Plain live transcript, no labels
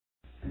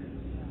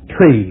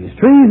Trees.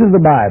 Trees of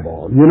the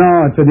Bible. You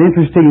know, it's an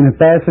interesting and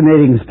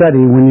fascinating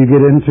study when you get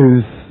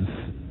into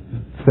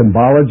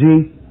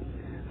symbology.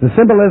 The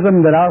symbolism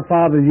that our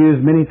Father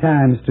used many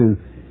times to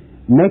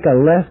make a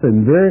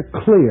lesson very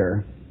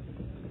clear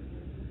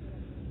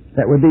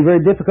that would be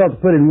very difficult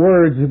to put in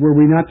words were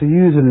we not to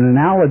use an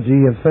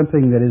analogy of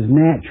something that is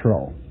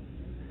natural.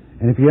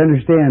 And if you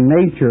understand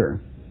nature,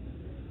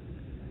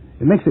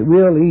 it makes it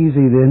real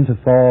easy then to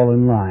fall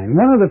in line.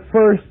 One of the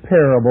first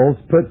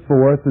parables put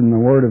forth in the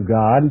Word of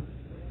God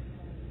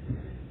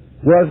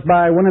was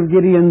by one of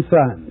Gideon's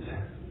sons.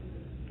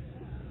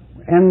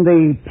 And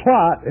the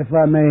plot, if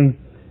I may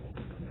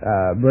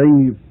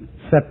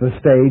set the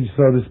stage,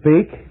 so to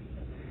speak,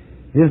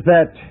 is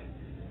that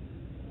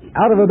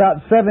out of about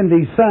 70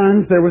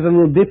 sons, there was a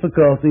little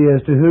difficulty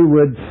as to who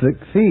would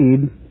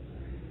succeed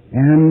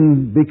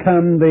and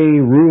become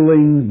the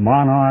ruling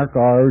monarch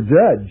or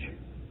judge.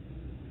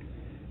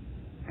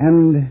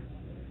 And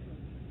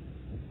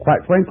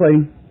quite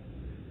frankly,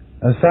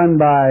 a son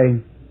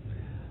by,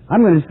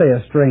 I'm going to say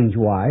a strange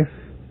wife,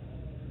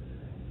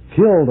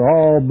 killed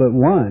all but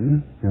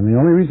one. And the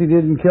only reason he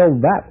didn't kill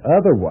that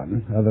other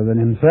one, other than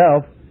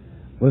himself,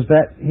 was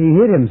that he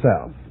hid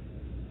himself.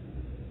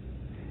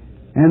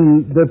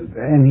 And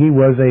he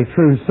was a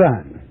true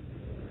son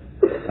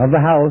of the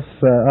house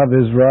of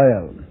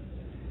Israel.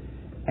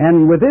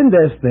 And within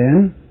this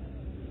then,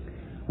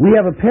 we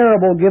have a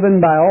parable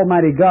given by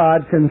Almighty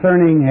God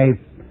concerning a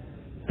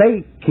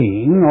fake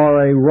king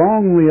or a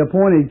wrongly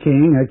appointed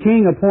king, a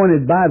king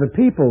appointed by the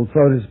people,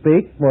 so to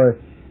speak, for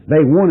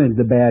they wanted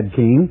the bad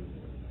king.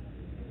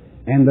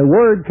 And the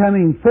word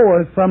coming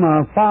forth from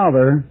our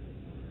Father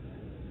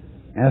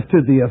as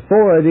to the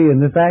authority and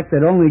the fact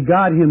that only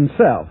God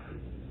Himself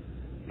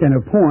can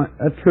appoint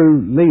a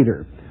true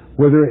leader,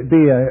 whether it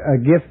be a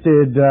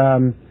gifted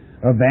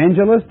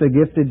evangelist, a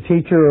gifted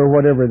teacher, or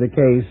whatever the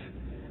case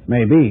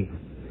may be.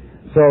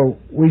 So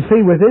we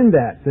see within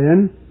that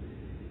then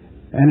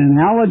an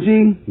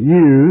analogy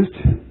used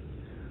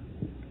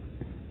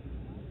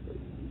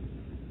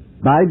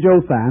by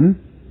Jotham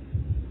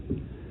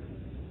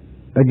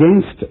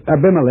against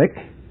Abimelech,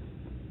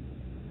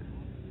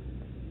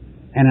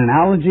 an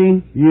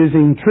analogy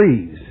using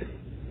trees.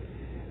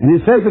 And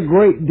it says a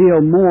great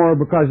deal more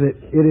because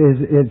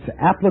it's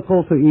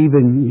applicable to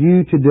even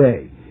you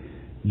today.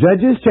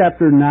 Judges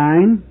chapter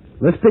 9,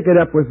 let's pick it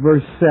up with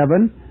verse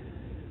 7.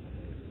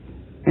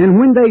 And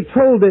when they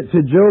told it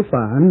to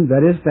Jotham,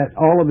 that is, that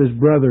all of his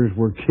brothers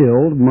were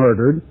killed,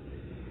 murdered,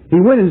 he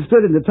went and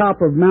stood at the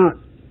top of Mount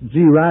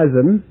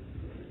Gerizim,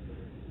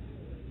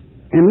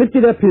 and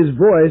lifted up his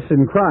voice,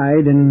 and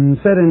cried, and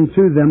said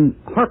unto them,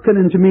 Hearken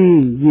unto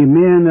me, ye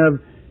men of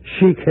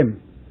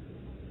Shechem,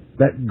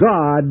 that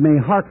God may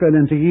hearken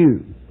unto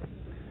you.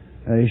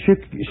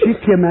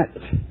 Shechemet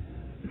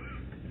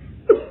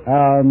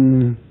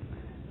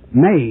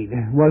maid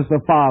was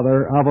the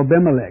father of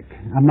Abimelech,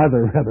 a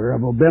mother rather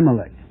of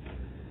Abimelech.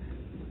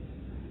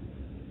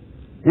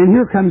 And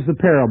here comes the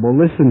parable.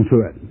 Listen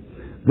to it.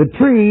 The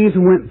trees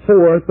went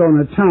forth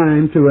on a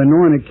time to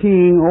anoint a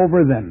king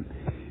over them.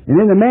 And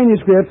in the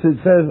manuscripts it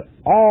says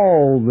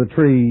all the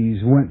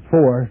trees went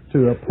forth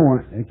to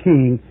appoint a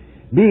king,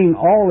 being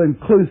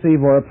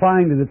all-inclusive or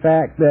applying to the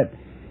fact that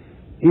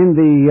in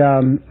the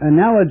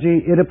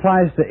analogy it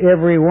applies to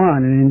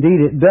everyone, and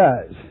indeed it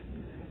does,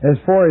 as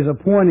far as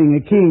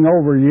appointing a king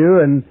over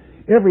you. And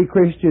every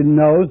Christian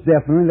knows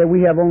definitely that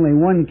we have only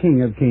one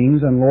King of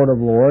Kings and Lord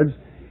of Lords.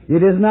 It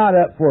is not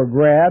up for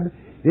grab.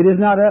 It is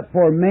not up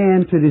for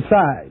man to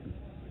decide.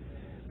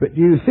 But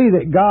you see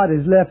that God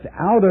is left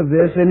out of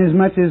this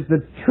inasmuch as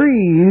the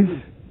trees,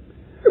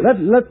 let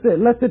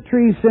the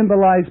trees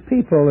symbolize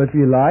people, if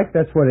you like.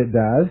 That's what it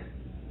does.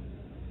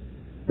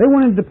 They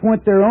wanted to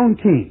appoint their own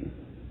king,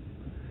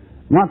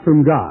 not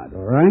from God,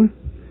 all right?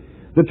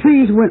 The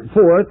trees went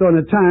forth on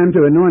a time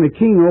to anoint a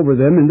king over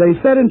them, and they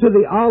said unto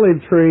the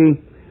olive tree,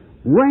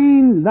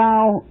 Reign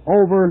thou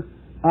over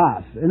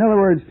us. In other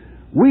words,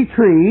 we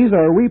trees,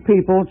 or we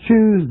people,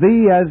 choose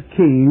thee as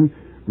king,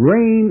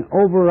 reign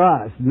over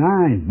us.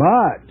 9.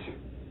 But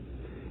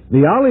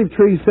the olive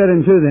tree said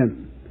unto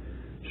them,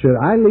 Should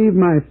I leave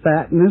my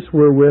fatness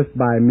wherewith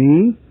by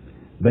me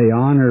they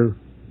honor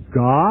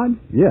God?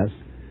 Yes,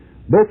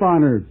 both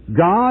honor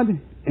God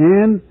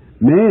and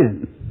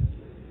men,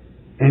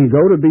 and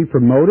go to be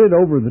promoted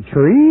over the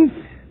trees?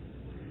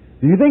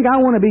 Do you think I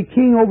want to be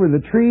king over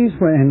the trees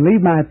and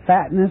leave my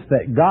fatness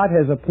that God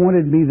has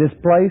appointed me this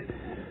place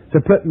to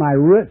put my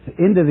roots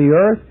into the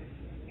earth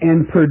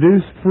and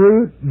produce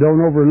fruit? Don't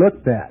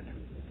overlook that.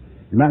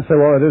 You might say,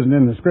 well, it isn't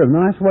in the script.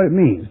 No, that's what it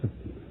means.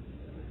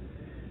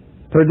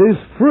 Produce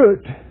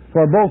fruit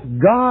for both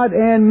God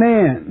and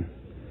man.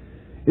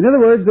 In other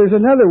words, there's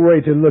another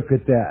way to look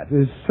at that,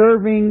 is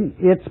serving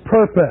its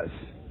purpose.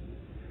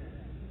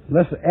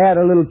 Let's add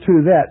a little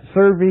to that.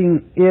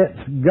 Serving its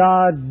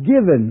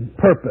God-given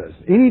purpose.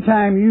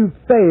 Anytime you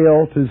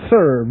fail to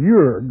serve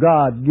your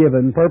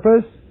God-given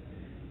purpose,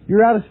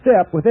 you're out of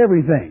step with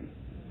everything.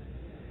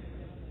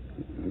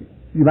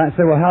 You might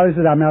say, well, how is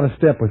it I'm out of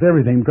step with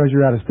everything? Because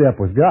you're out of step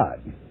with God.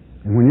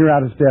 And when you're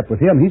out of step with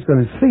Him, He's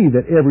going to see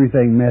that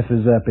everything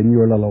messes up in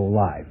your little old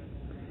life.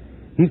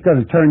 He's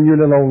going to turn your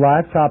little old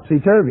life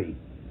topsy-turvy.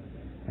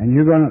 And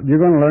you're going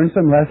to learn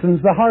some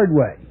lessons the hard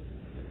way.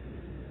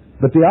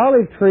 But the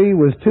olive tree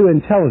was too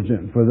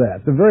intelligent for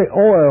that. The very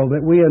oil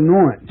that we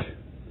anoint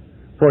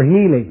for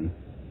healing,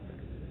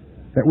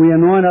 that we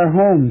anoint our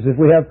homes if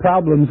we have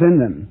problems in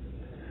them,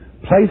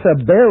 place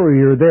a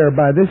barrier there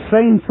by this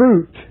same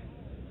fruit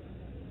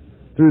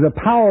through the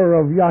power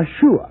of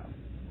Yeshua,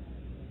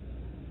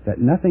 that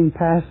nothing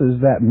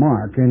passes that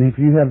mark. And if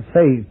you have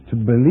faith to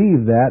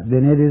believe that,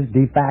 then it is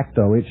de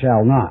facto, it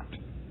shall not.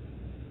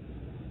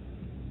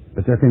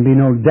 But there can be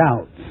no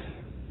doubts.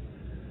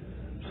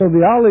 So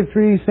the olive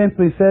tree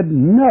simply said,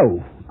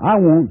 no, I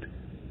won't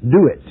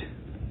do it.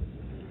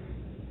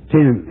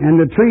 10. And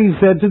the tree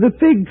said to the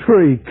fig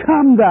tree,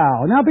 come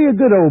thou, now be a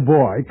good old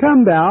boy,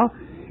 come thou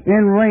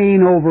and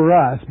reign over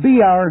us,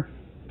 be our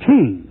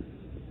king.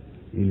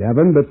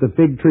 11. But the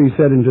fig tree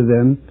said unto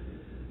them,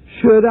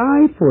 should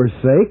I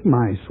forsake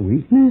my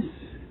sweetness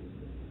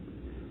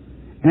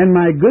and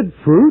my good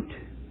fruit?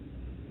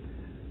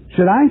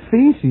 Should I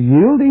cease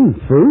yielding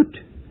fruit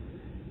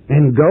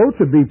and go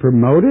to be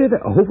promoted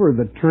over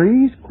the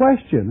trees?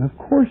 Question. Of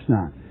course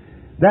not.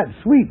 That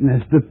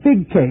sweetness, the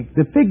fig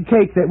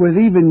cake that was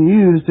even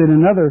used in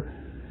another,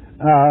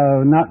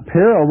 not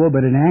parable,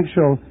 but an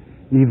actual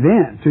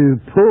event to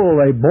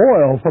pull a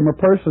boil from a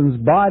person's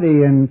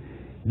body and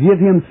give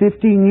him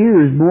 15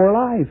 years more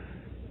life.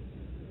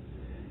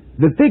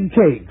 The fig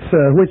cakes,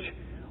 which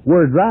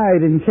were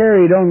dried and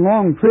carried on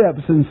long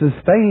trips and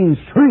sustained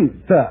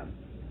strength.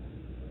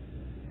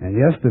 And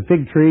yes, the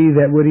fig tree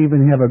that would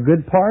even have a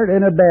good part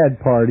and a bad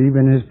part,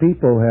 even as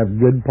people have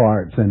good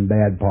parts and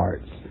bad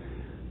parts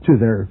to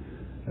their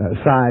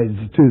sides,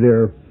 to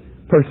their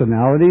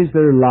personalities,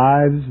 their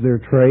lives, their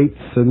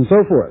traits, and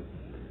so forth.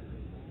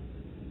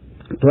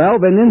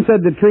 12, and then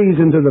said the trees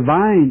unto the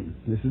vine,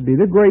 this would be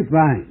the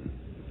grapevine,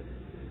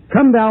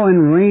 come thou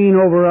and reign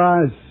over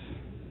us.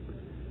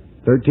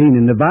 13,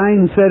 and the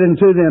vine said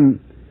unto them,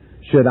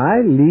 should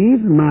I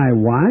leave my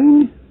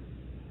wine,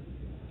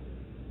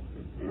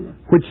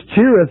 which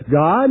cheereth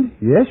God?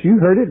 Yes, you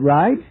heard it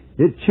right.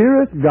 It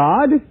cheereth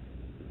God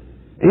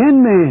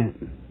and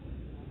man,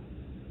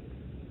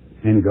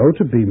 and go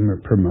to be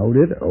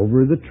promoted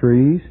over the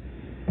trees.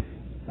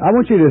 I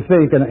want you to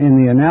think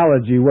in the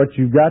analogy, what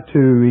you've got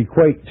to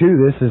equate to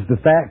this is the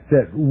fact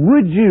that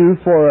would you,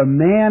 for a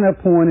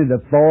man-appointed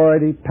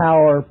authority,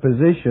 power,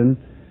 position,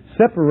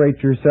 separate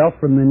yourself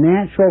from the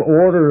natural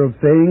order of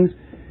things,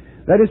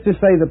 that is to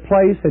say, the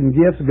place and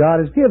gifts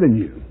God has given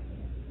you?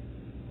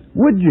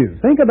 Would you?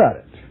 Think about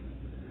it.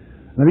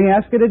 Let me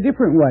ask it a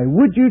different way.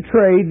 Would you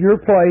trade your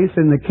place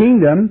in the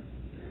kingdom,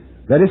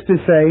 that is to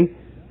say,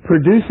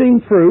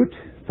 producing fruit,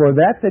 for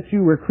that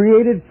you were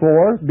created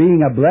for,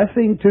 being a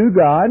blessing to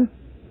God,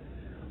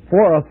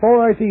 for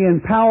authority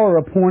and power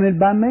appointed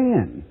by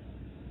man?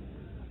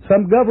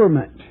 Some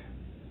government,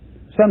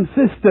 some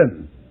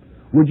system,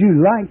 would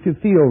you like to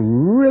feel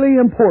really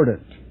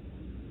important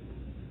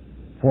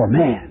for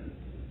man?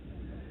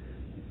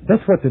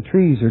 That's what the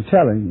trees are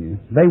telling you.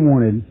 They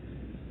wanted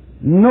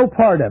no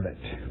part of it.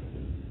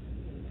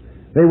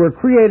 They were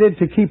created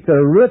to keep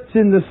their roots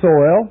in the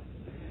soil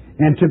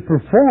and to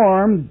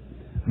perform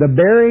the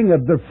bearing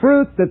of the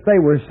fruit that they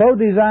were so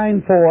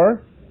designed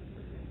for,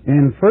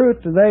 and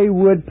fruit they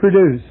would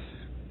produce.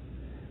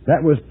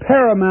 That was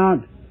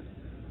paramount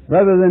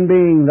rather than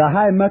being the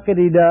high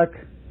muckety-duck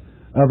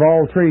of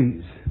all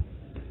trees.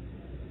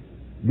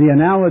 The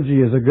analogy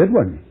is a good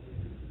one.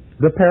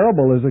 The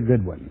parable is a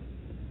good one.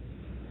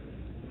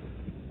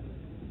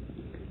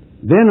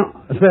 Then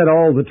said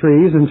all the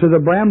trees unto the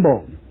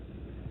bramble,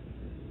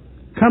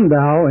 come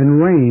thou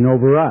and reign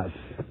over us.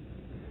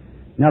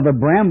 Now the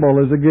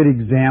bramble is a good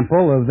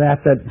example of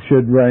that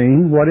should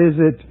reign. What is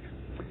it?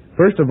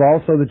 First of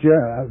all, so that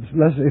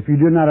if you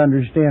do not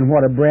understand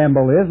what a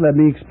bramble is, let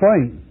me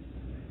explain.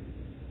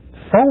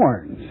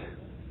 Thorns.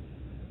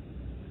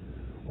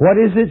 What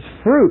is its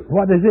fruit?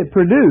 What does it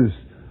produce?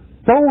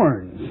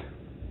 Thorns.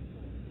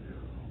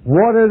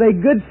 What are they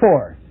good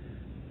for?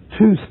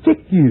 To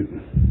stick you.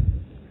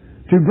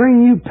 To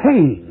bring you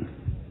pain.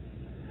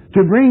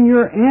 To bring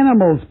your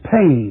animals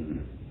pain.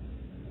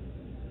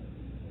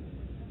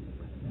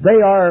 They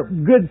are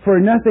good for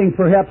nothing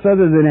perhaps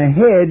other than a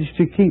hedge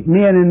to keep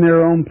men in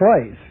their own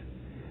place.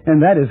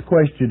 And that is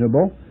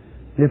questionable.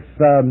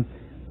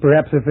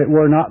 Perhaps if it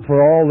were not for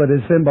all that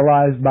is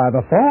symbolized by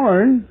the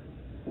thorn,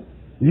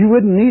 you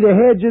wouldn't need a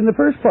hedge in the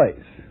first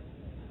place.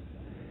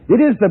 It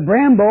is the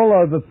bramble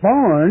or the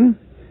thorn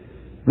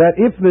that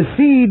if the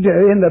seed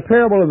in the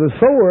parable of the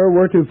sower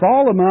were to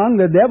fall among,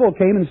 the devil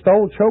came and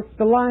choked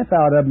the life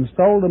out of them,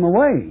 stole them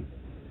away.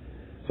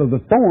 So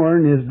the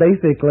thorn is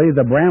basically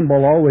the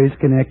bramble always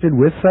connected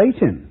with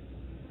Satan.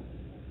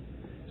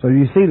 So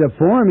you see the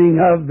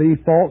forming of the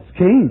false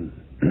king.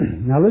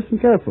 Now listen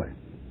carefully.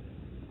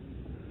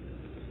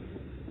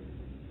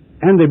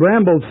 And the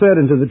bramble said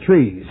unto the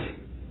trees,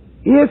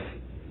 if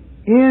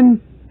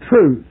in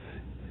truth,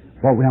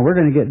 well, now we're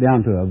going to get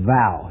down to a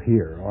vow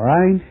here, all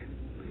right?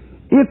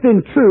 if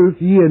in truth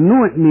ye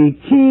anoint me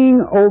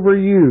king over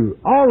you,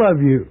 all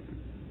of you,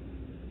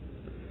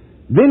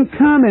 then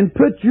come and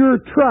put your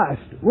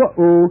trust.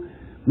 Whoa,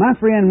 my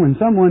friend, when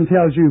someone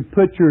tells you,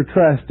 put your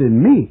trust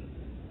in me,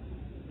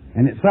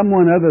 and it's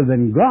someone other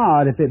than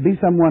God, if it be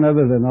someone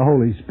other than the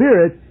Holy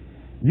Spirit,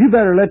 you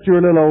better let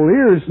your little old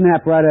ears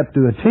snap right up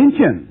to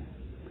attention.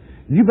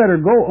 You better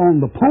go on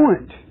the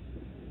point.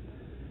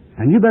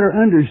 And you better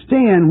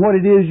understand what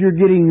it is you're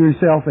getting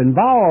yourself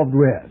involved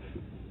with.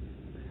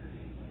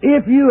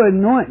 If you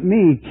anoint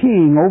me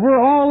king over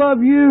all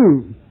of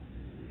you,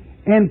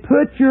 and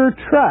put your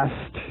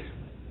trust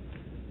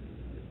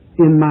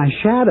in my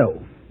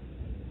shadow,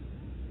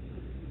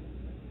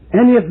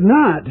 and if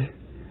not,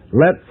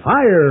 let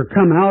fire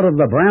come out of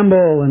the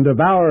bramble and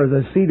devour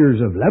the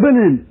cedars of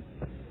Lebanon.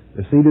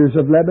 The cedars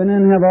of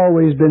Lebanon have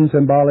always been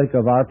symbolic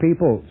of our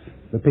peoples,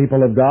 the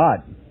people of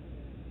God.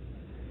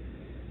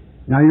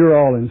 Now, you're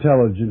all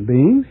intelligent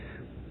beings.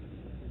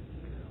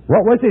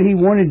 What was it He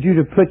wanted you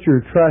to put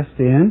your trust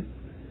in?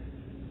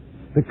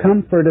 The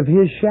comfort of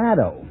His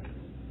shadow.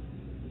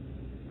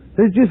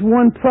 There's just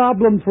one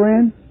problem,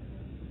 friend.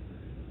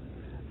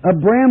 A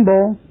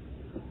bramble,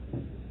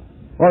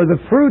 or the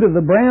fruit of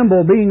the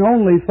bramble being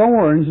only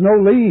thorns,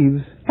 no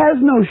leaves, has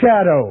no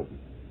shadow.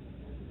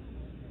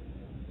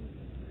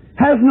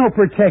 Has no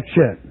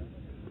protection.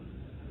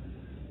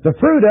 The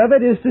fruit of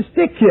it is to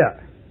stick you,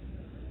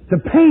 to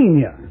pain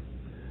you,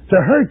 to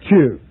hurt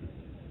you.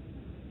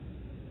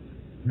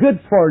 Good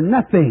for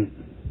nothing.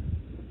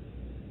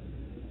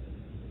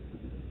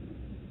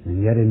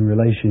 And yet in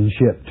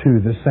relationship to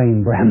the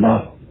same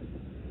bramble,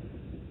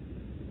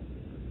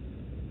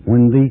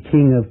 when the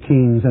King of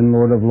Kings and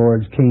Lord of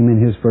Lords came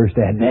in His first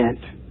advent,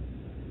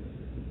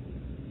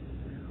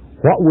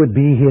 what would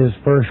be His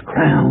first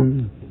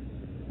crown?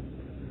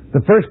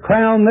 The first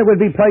crown that would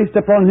be placed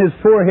upon His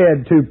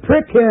forehead to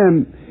prick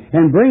Him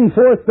and bring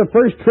forth the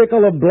first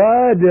trickle of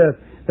blood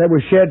that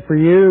was shed for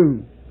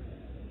you.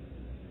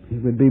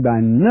 It would be by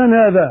none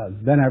other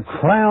than a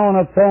crown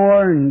of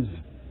thorns,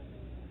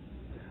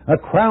 a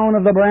crown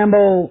of the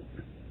bramble.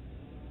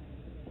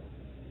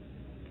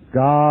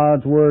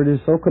 God's Word is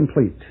so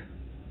complete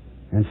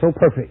and so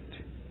perfect.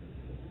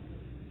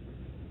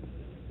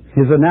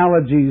 His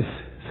analogies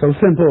so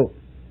simple.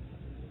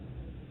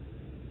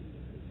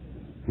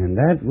 And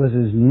that was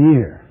as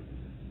near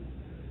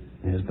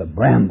as the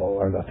bramble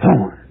or the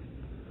thorn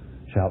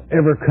shall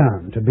ever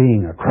come to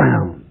being a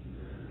crown,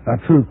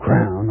 a true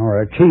crown,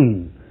 or a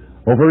king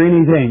over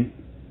anything.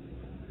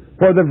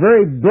 For the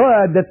very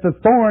blood that the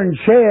thorn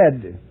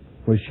shed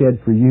was shed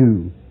for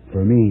you,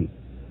 for me,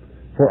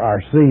 for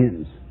our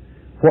sins,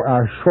 for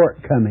our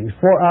shortcomings,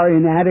 for our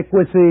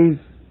inadequacies.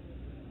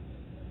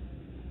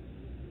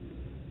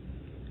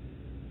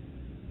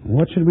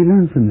 What should we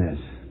learn from this?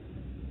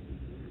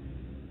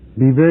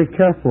 Be very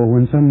careful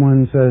when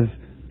someone says,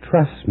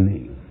 trust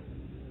me.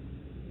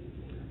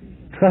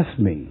 Trust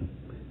me.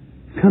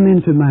 Come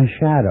into my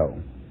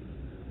shadow.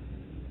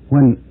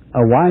 When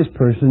a wise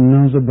person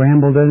knows a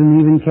bramble doesn't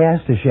even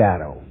cast a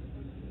shadow.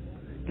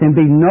 Can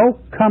be no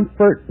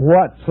comfort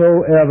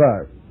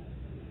whatsoever.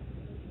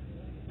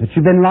 That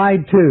you've been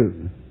lied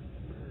to.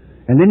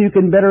 And then you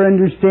can better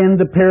understand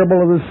the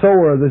parable of the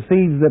sower. The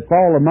seeds that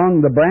fall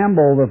among the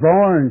bramble, the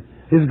thorn,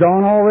 is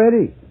gone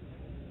already.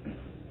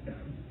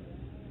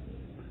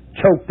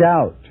 Choked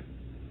out.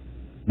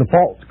 The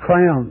false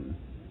crown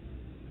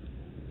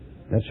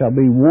that shall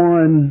be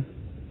worn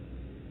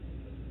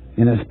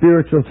in a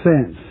spiritual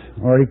sense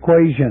or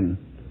equation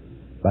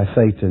by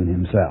Satan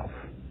himself.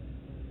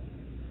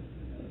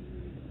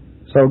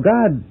 So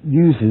God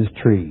uses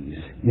trees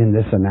in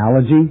this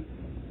analogy.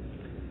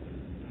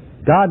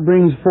 God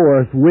brings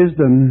forth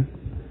wisdom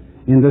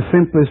in the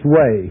simplest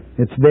way.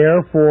 It's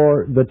there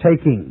for the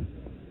taking.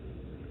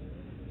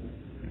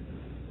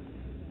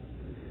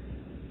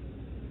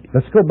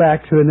 Let's go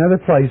back to another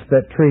place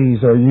that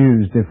trees are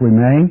used, if we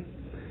may.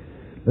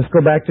 Let's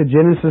go back to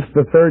Genesis,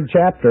 the 3rd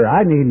chapter.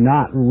 I need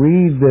not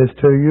read this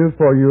to you,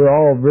 for you're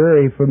all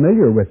very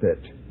familiar with it.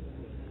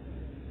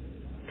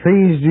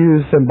 Trees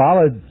used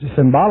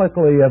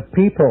symbolically of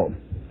people.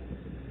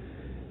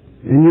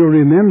 And you'll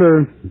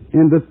remember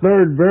in the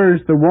 3rd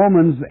verse, the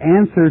woman's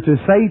answer to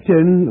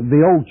Satan,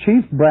 the old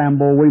chief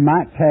bramble, we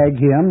might tag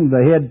him,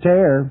 the head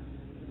tare.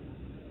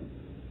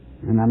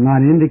 And I'm not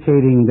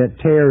indicating that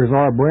tares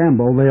are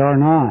bramble, they are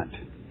not.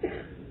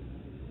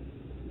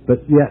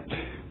 But yet,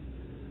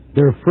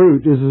 their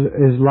fruit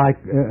is like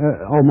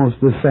almost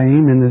the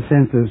same in the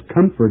sense as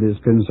comfort is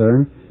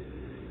concerned.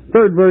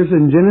 3rd verse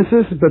in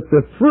Genesis, but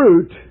the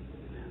fruit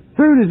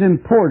is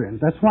important.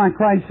 That's why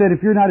Christ said,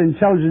 if you're not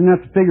intelligent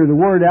enough to figure the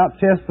word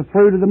out, test the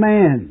fruit of the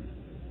man.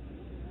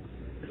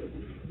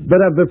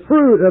 But of the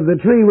fruit of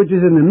the tree which is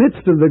in the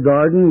midst of the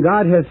garden,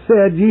 God hath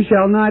said, ye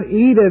shall not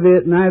eat of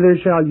it, neither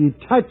shall ye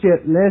touch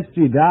it, lest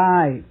ye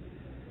die.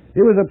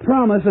 It was a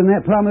promise, and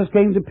that promise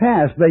came to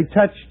pass. They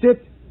touched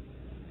it,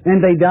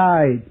 and they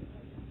died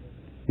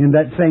in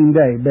that same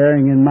day,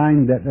 bearing in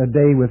mind that a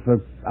day with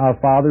our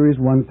Father is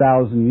 1,000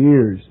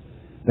 years.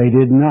 They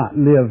did not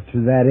live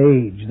to that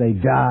age. They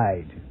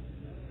died.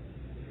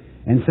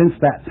 And since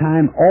that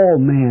time, all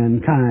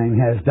mankind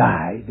has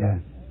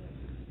died.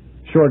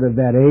 Short of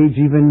that age,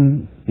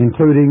 even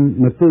including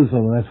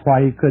Methuselah. That's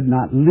why he could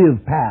not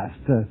live past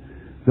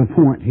the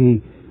point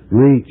he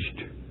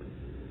reached.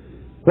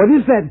 What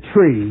is that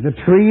tree? The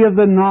tree of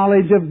the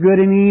knowledge of good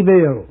and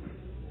evil.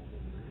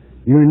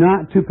 You're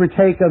not to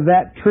partake of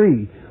that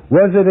tree.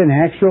 Was it an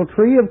actual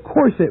tree? Of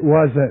course it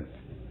wasn't.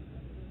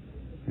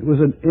 It was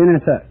an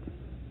innocent.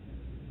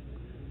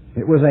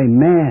 It was a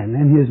man,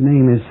 and his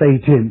name is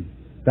Satan,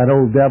 that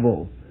old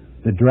devil,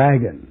 the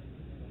dragon,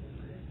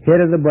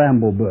 head of the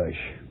bramble bush,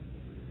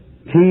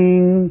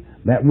 king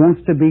that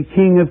wants to be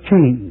king of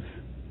kings.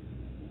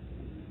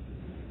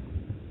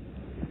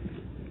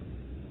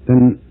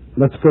 Then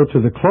let's go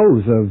to the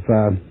close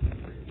of,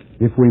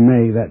 if we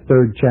may, that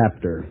 3rd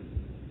chapter,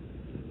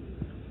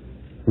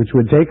 which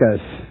would take us,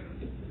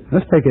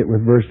 let's take it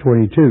with verse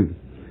 22.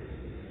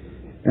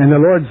 And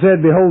the Lord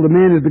said, Behold, the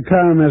man is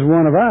become as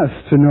one of us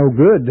to know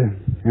good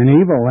and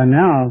evil. And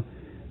now,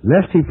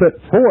 lest he put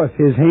forth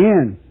his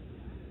hand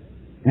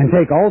and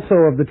take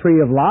also of the tree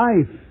of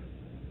life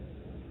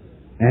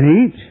and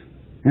eat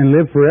and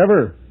live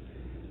forever.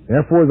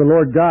 Therefore the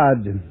Lord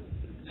God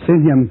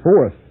sent him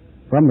forth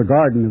from the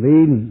Garden of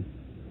Eden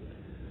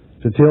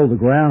to till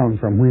the ground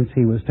from whence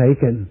he was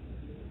taken.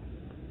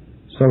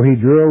 So he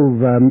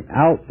drove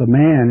out the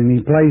man, and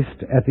he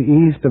placed at the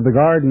east of the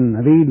Garden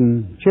of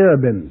Eden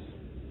cherubims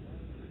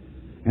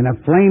and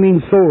a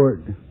flaming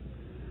sword,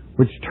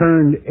 which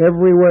turned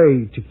every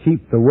way to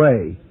keep the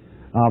way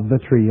of the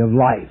tree of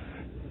life.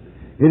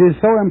 It is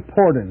so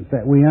important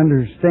that we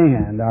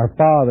understand our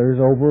Father's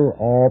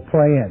overall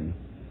plan.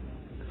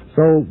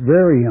 So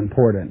very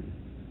important.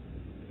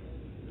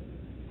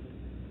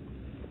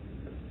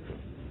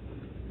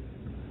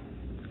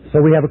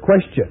 So we have a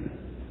question.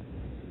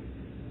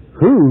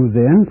 Who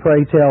then,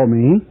 pray tell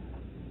me,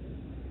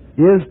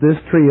 is this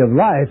tree of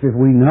life, if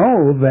we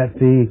know that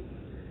the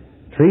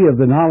tree of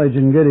the knowledge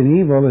of good and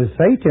evil is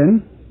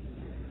Satan?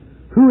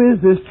 Who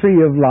is this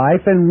tree of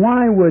life, and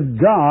why would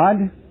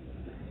God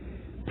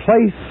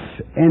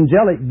place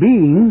angelic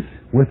beings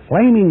with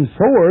flaming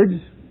swords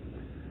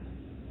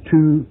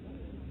to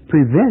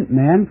prevent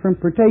man from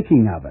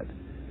partaking of it?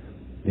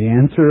 The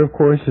answer, of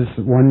course, is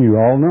one you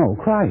all know,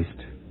 Christ.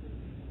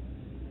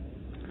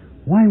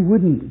 Why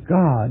wouldn't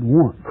God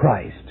want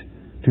Christ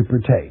to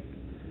partake?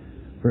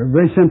 For a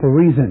very simple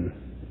reason.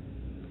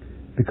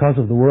 Because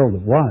of the world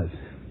that was.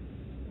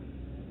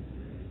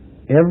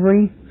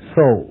 Every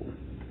soul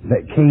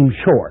that came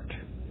short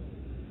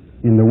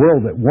in the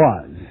world that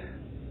was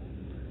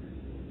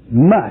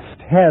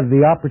must have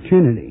the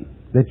opportunity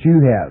that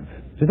you have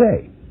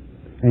today.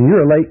 And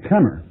you're a late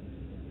comer.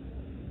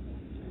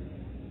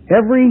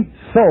 Every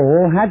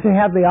soul had to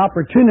have the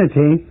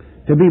opportunity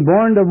to be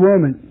born to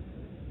woman,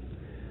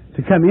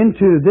 to come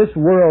into this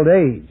world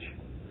age.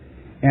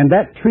 And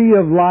that tree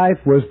of life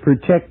was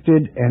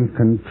protected and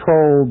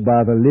controlled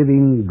by the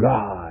living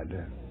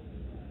God.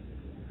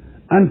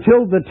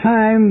 Until the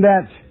time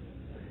that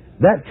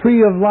that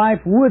tree of life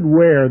would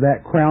wear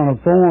that crown of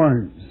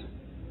thorns.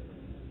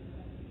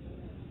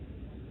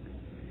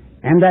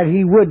 And that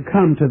he would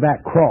come to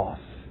that cross.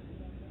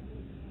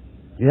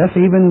 Yes,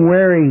 even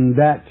wearing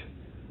that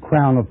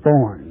crown of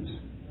thorns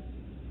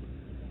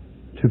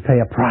to pay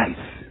a price.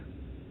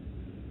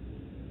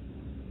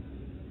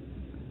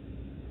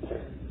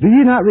 Do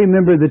you not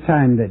remember the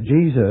time that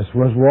Jesus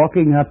was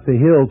walking up the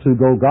hill to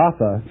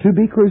Golgotha to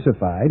be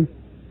crucified?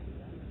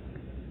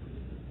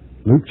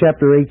 Luke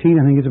chapter 18,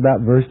 I think it's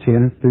about verse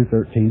 10 through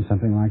 13,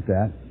 something like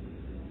that.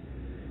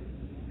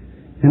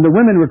 And the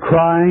women were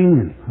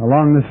crying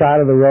along the side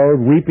of the road,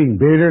 weeping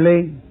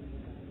bitterly,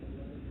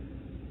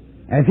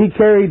 as he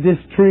carried this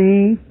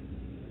tree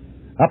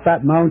up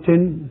that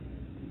mountain,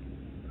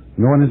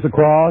 known as the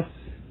cross.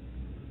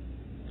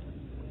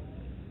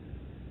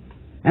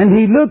 And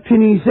he looked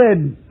and he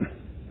said,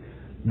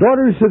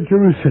 Daughters of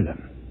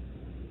Jerusalem,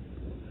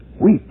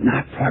 weep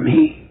not for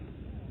me,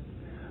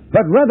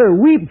 but rather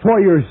weep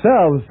for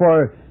yourselves,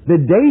 for the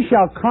day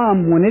shall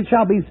come when it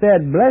shall be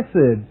said,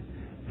 Blessed,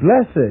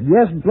 blessed,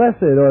 yes,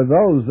 blessed are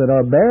those that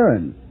are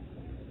barren,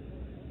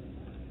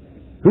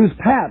 whose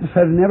paps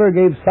have never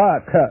gave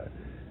suck,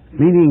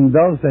 meaning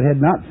those that had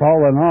not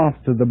fallen off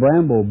to the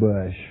bramble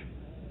bush,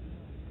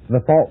 the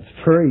false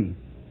tree.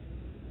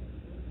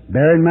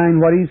 Bear in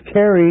mind what he's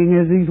carrying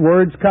as these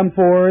words come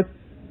forth.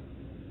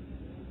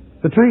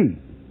 The tree.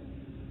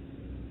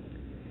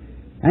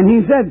 And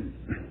he said,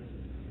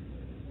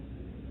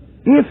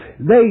 if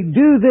they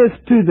do this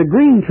to the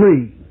green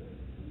tree,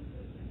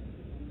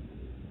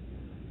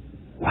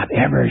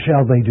 whatever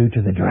shall they do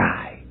to the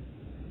dry?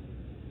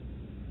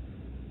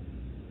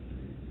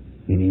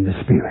 Meaning the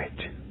Spirit.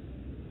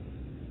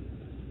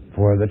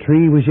 For the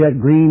tree was yet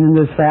green, and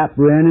the sap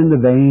ran in the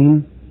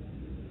vein.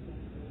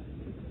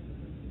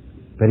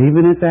 But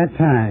even at that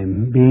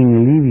time, being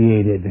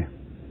alleviated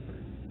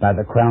by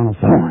the crown of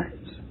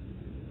thorns,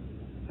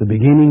 the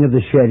beginning of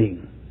the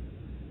shedding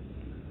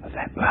of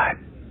that blood,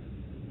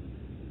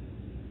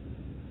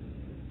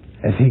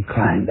 as he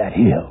climbed that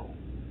hill,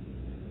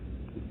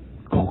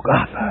 Golgotha.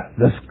 Golgotha,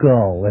 the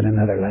skull in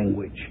another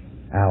language,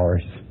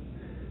 ours.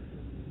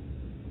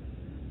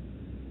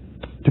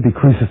 To be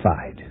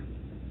crucified.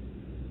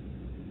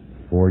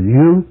 For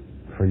you,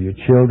 for your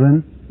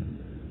children,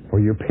 for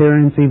your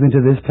parents even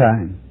to this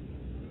time.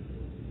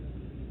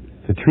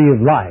 The tree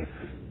of life.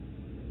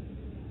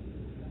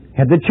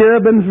 Had the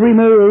cherubims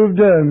removed,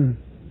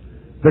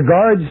 the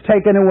guards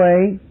taken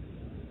away,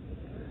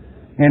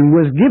 and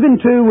was given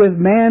to with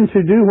man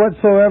to do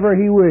whatsoever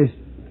he wished.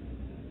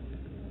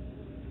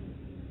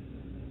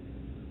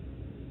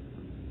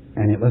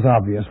 And it was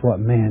obvious what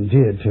man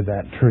did to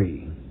that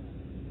tree.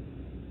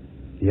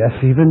 Yes,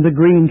 even the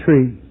green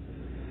tree.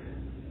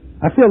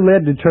 I feel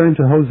led to turn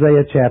to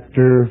Hosea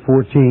chapter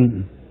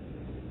 14.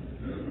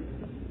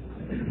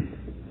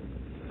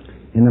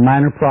 In the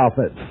Minor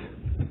Prophets.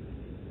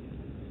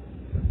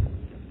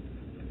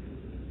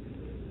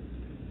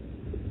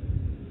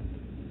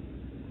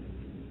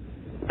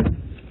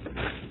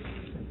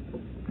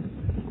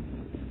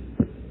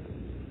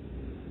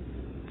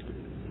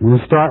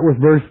 We'll start with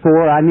verse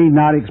 4. I need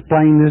not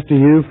explain this to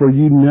you, for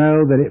you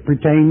know that it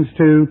pertains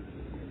to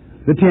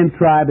the 10th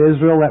tribe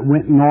Israel that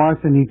went north,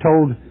 and he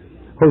told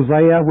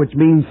Hosea, which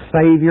means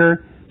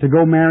Savior, to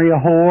go marry a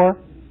whore.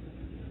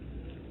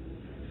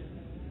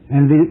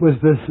 And it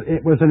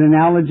was an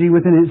analogy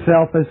within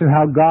itself as to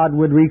how God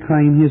would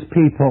reclaim His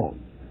people.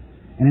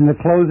 And in the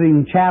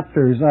closing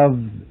chapters of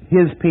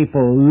His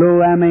people,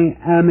 Lo Ame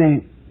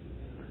Ame,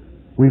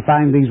 we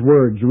find these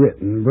words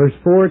written. Verse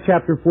 4,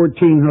 chapter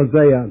 14,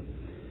 Hosea.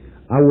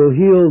 I will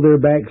heal their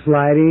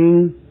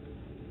backsliding.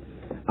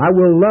 I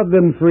will love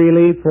them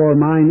freely, for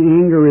mine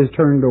anger is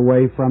turned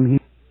away from him.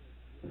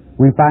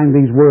 We find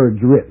these words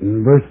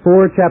written. Verse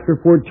 4, chapter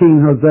 14,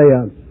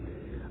 Hosea.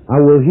 I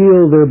will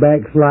heal their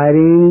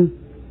backsliding.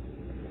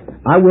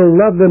 I will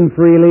love them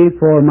freely,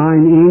 for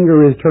mine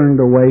anger is turned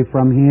away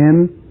from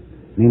him,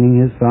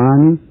 meaning his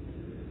son.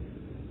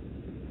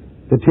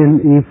 The 10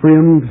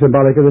 Ephraim,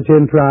 symbolic of the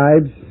 10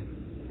 tribes.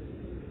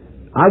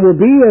 I will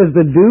be as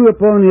the dew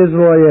upon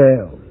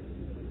Israel.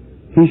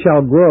 He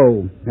shall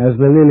grow as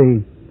the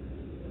lily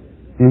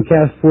and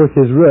cast forth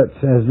his roots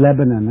as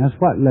Lebanon. That's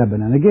what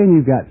Lebanon. Again,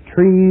 you've got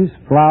trees,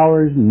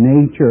 flowers,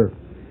 nature.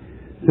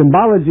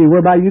 Symbology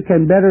whereby you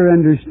can better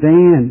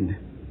understand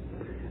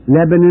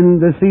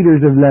Lebanon, the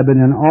cedars of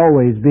Lebanon,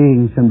 always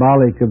being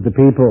symbolic of the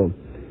people.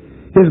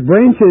 His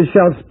branches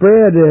shall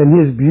spread, and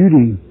his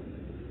beauty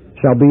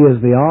shall be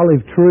as the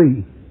olive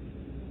tree,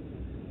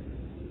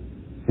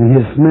 and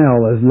his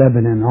smell as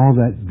Lebanon, all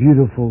that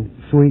beautiful,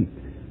 sweet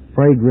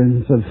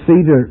fragrance of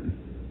cedar.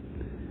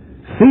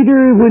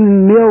 Cedar,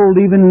 when milled,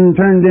 even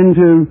turned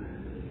into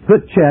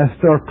foot chests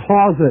or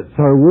closets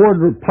or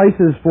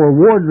places for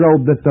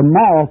wardrobe that the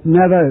moth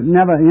never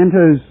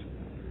enters,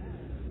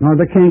 nor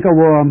the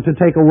cankerworm to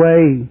take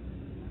away.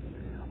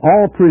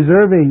 All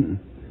preserving,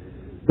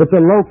 that the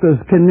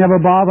locust can never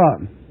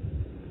bother.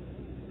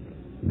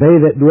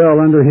 They that dwell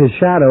under his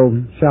shadow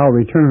shall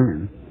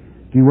return.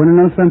 Do you want to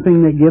know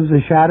something that gives a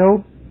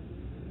shadow?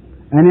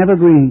 An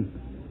evergreen.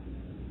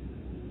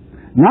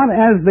 Not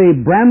as the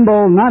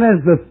bramble, not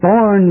as the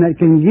thorn that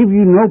can give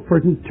you no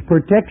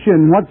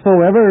protection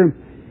whatsoever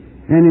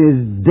and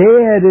is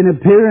dead in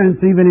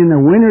appearance even in the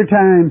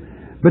wintertime,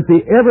 but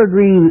the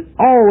evergreen,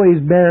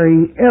 always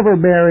bearing, ever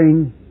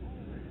bearing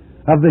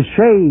of the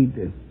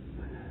shade.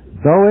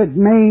 Though it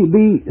may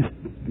be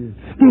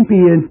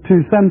skimpy to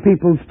some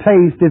people's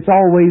taste, it's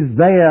always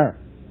there.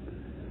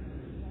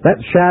 That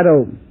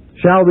shadow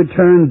shall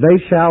return, they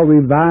shall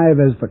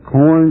revive as the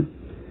corn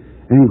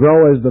and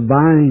grow as the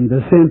vine.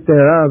 The scent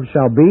thereof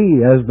shall be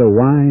as the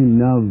wine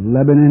of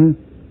Lebanon.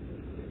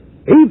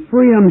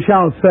 Ephraim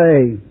shall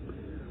say,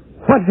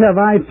 what have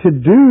I to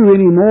do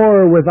any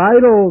more with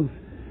idols?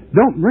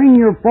 Don't bring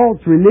your false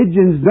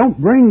religions. Don't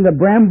bring the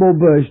bramble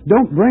bush.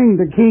 Don't bring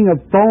the king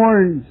of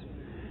thorns.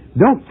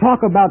 Don't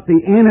talk about the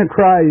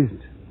Antichrist.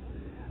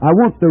 I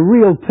want the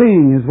real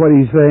thing, is what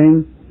he's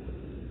saying.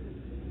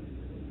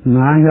 And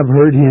I have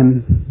heard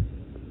him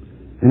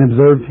and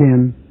observed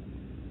him.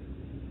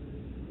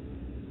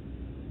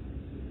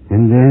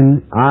 And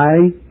then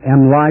I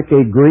am like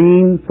a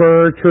green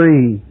fir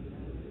tree.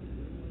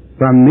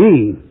 From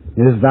me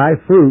is thy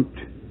fruit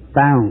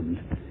found.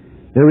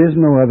 There is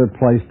no other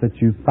place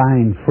that you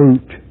find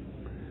fruit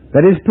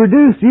that is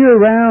produced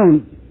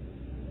year-round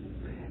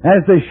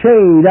as the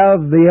shade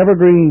of the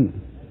evergreen.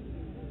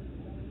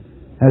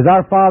 As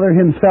our Father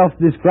himself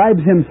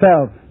describes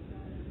himself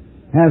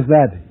as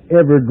that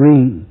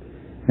evergreen.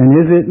 And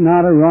is it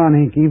not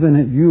ironic, even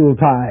at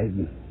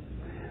Yuletide,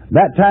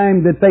 that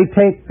time that they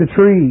take the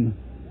tree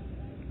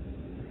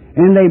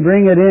and they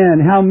bring it in,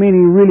 how many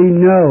really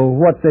know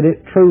what that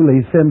it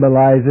truly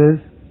symbolizes?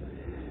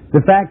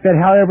 The fact that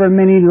however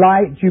many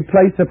lights you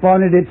place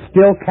upon it, it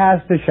still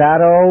casts a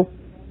shadow.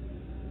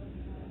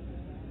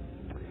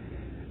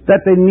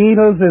 That the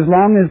needles, as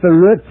long as the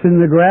roots in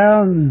the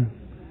ground,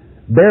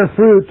 bear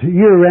fruit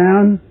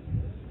year-round,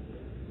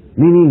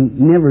 meaning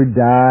never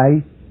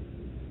die.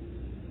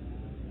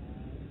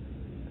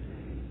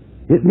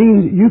 It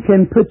means you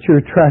can put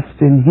your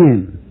trust in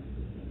Him.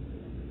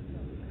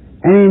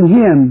 And in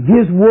Him,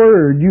 His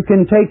Word, you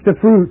can take the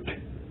fruit.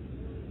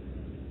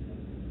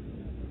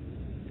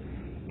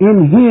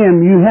 In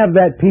Him, you have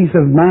that peace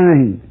of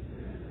mind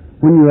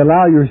when you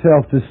allow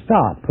yourself to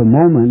stop a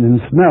moment and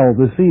smell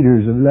the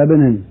cedars of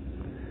Lebanon.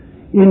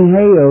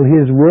 Inhale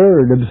His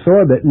Word,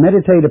 absorb it,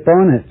 meditate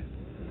upon it,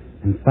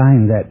 and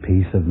find that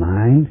peace of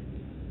mind.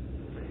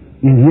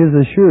 In His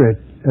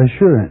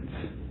assurance,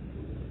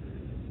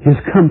 His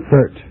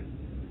comfort,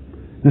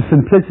 the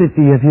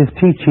simplicity of His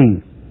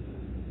teaching,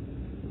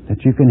 that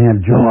you can have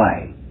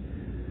joy.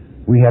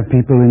 We have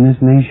people in this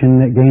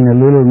nation that gain a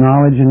little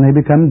knowledge and they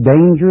become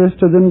dangerous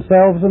to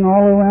themselves and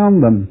all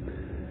around them.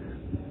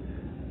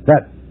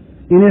 That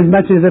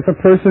inasmuch as if a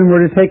person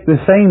were to take the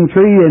same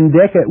tree and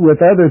deck it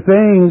with other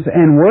things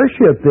and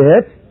worship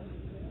it,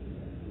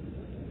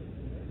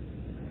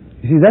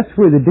 you see, that's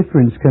where the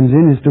difference comes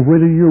in as to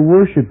whether you're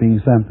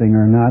worshiping something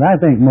or not. I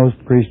think most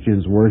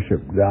Christians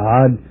worship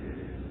God,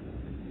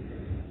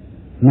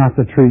 not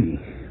the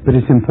tree. But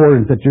it's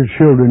important that your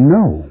children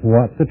know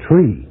what the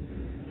tree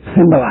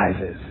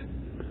symbolizes,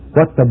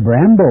 what the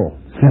bramble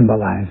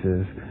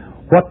symbolizes,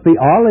 what the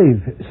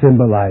olive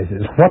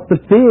symbolizes, what the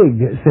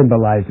fig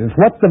symbolizes,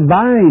 what the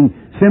vine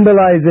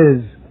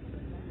symbolizes.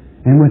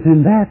 And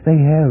within that they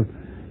have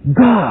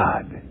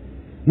God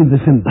in the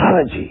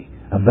symbology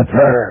of the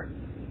fir.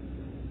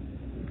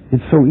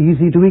 It's so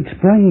easy to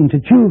explain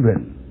to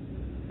children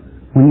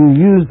when you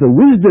use the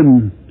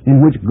wisdom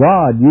in which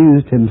God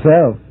used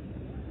Himself,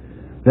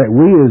 that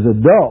we as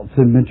adults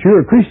and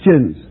mature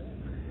Christians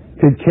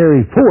could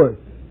carry forth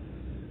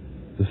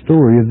the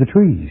story of the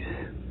trees.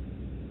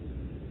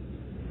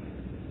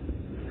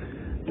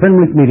 Turn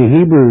with me to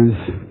Hebrews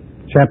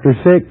chapter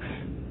 6.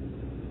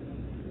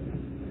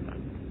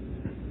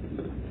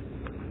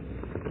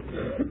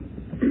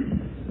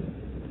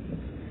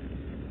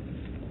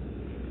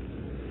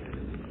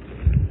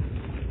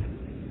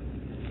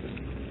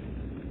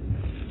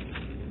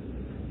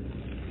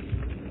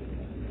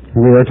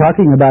 We are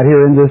talking about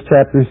here in this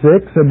chapter 6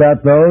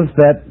 about those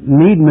that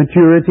need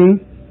maturity,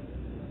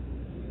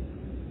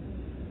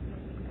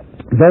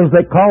 those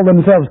that call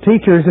themselves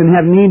teachers and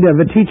have need of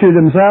a teacher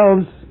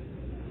themselves.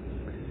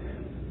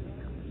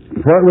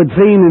 For it would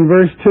seem in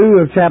verse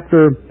 2 of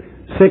chapter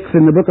 6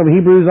 in the book of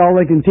Hebrews, all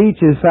they can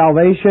teach is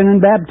salvation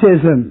and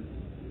baptism,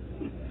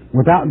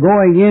 without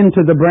going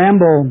into the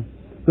bramble,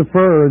 the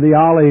fir, the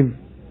olive,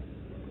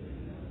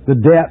 the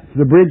depth,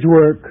 the bridge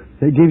work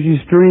that gives you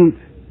strength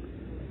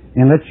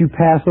and lets you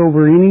pass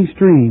over any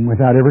stream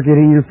without ever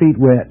getting your feet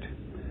wet.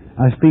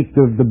 I speak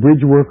of the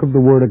bridge work of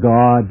the Word of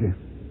God.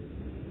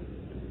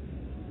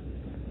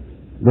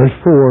 Verse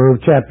 4 of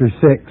chapter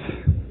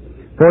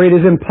 6. For it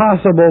is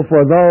impossible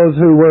for those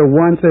who were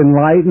once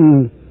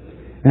enlightened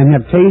and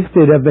have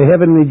tasted of the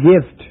heavenly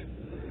gift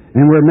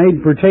and were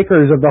made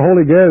partakers of the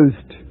Holy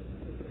Ghost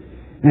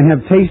and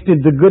have tasted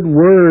the good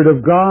Word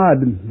of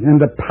God and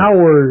the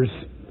powers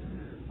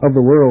of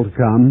the world to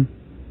come.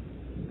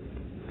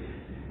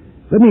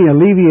 Let me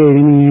alleviate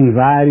any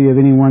anxiety of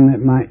anyone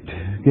that might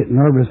get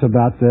nervous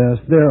about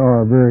this. There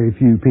are very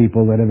few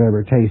people that have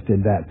ever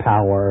tasted that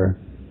power.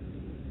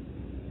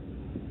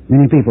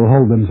 Many people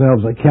hold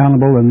themselves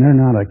accountable, and they're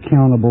not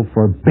accountable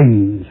for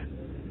beans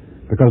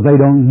because they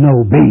don't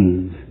know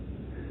beans.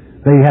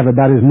 They have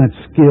about as much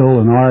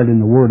skill and art in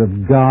the Word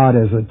of God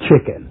as a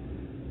chicken,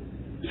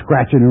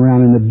 scratching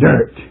around in the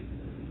dirt.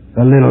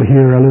 A little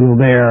here, a little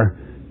there,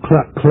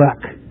 cluck,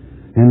 cluck,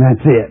 and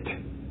that's it.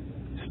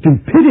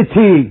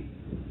 Stupidity!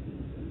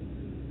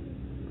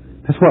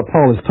 That's what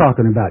Paul is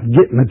talking about.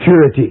 Get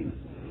maturity.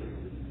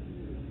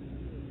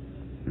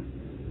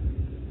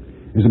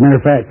 As a matter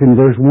of fact, in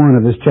verse 1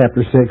 of this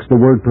chapter 6, the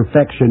word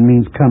perfection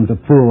means come to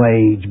full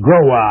age.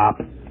 Grow up.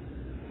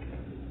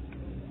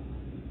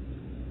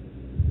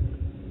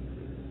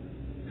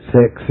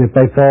 6, if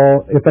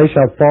they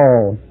shall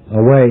fall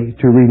away,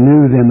 to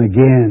renew them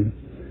again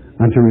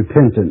unto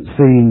repentance,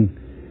 seeing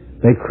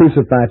they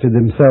crucify to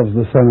themselves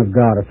the Son of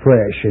God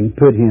afresh and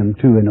put Him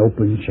to an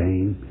open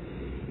shame.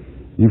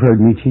 You've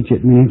heard me teach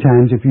it many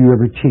times. If you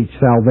ever teach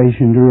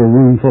salvation to a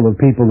room full of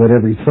people, that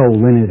every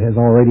soul in it has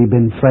already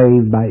been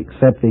saved by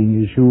accepting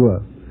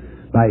Yeshua,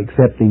 by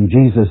accepting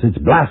Jesus, it's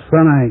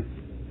blasphemy.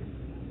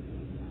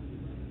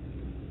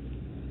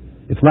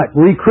 It's like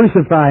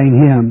re-crucifying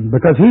Him,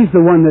 because He's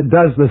the one that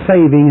does the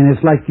saving, and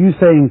it's like you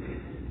saying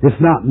it's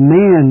not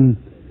man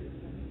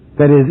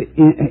that is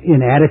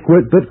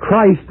inadequate, but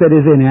Christ that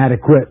is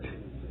inadequate.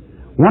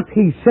 Once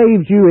He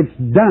saves you, it's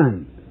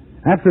done.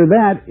 After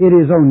that, it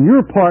is on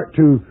your part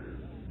to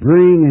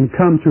bring and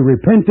come to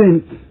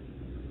repentance.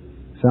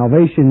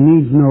 Salvation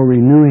needs no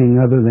renewing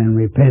other than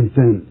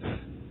repentance.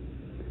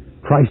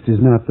 Christ is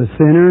not the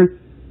sinner.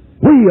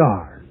 We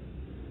are.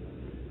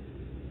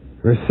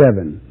 Verse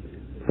 7.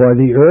 For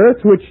the earth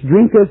which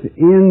drinketh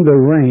in the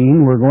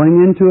rain, we're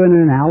going into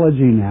an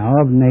analogy now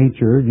of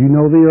nature. You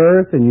know the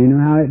earth and you know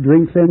how it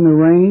drinks in the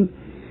rain.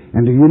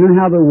 And do you know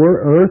how the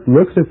earth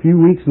looks a few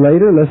weeks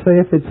later? Let's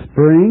say if it's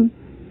spring.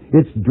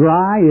 It's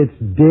dry, it's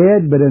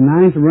dead, but a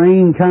nice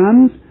rain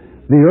comes.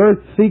 The earth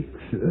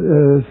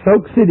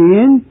soaks it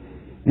in,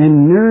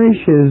 and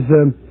nourishes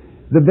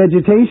the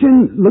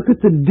vegetation. Look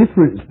at the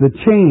difference, the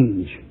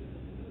change.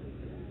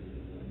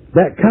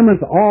 That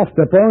cometh oft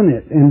upon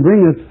it, and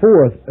bringeth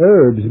forth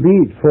herbs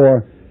meet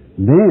for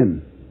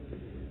them,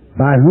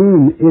 by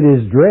whom it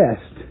is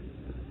dressed.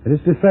 That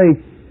is to say,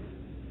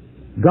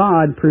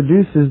 God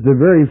produces the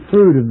very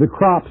fruit of the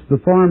crops the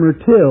farmer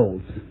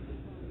tills,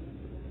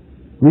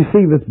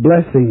 receiveth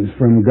blessings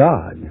from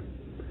God.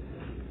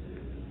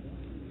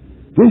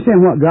 Do you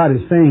understand what God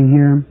is saying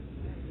here?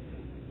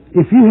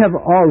 If you have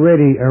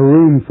already a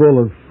room full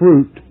of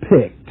fruit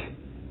picked,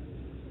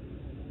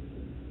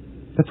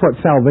 that's what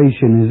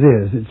salvation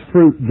is. It's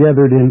fruit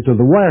gathered into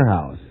the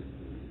warehouse.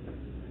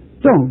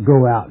 Don't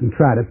go out and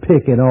try to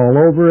pick it all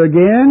over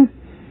again.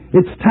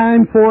 It's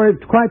time for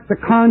it, quite the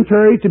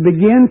contrary, to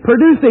begin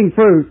producing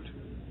fruit.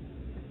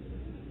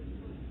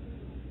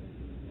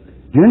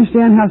 Do you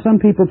understand how some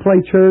people play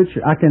church?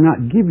 I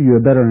cannot give you a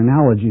better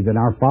analogy than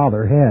our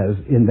Father has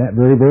in that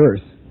very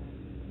verse.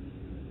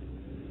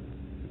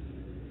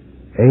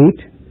 8.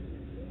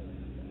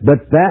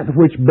 But that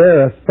which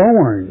beareth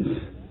thorns,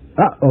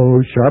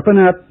 sharpen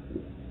up,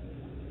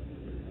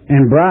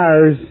 and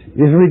briars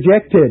is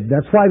rejected.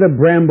 That's why the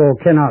bramble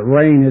cannot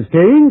reign as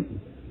king.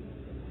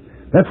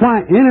 That's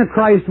why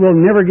Antichrist will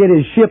never get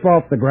his ship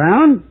off the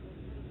ground,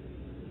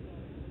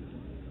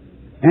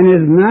 and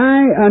is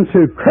nigh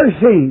unto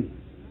cursing.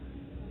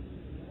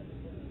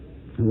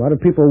 A lot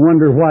of people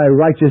wonder why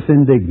righteous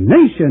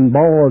indignation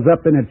balls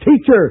up in a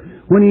teacher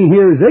when he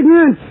hears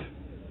ignorance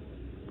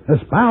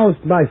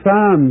espoused by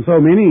some,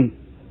 so many.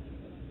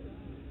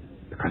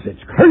 Because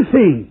it's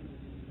cursing.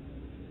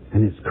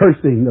 And it's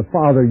cursing the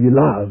Father you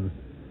love.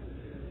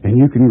 And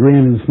you can grin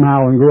and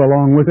smile and go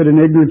along with it in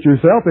ignorance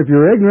yourself if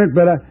you're ignorant,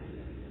 but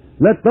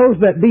let those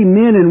that be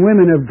men and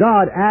women of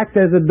God act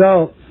as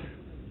adults,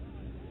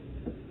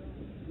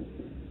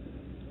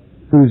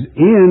 whose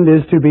end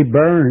is to be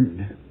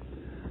burned.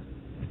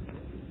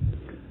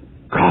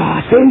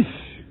 Crosses,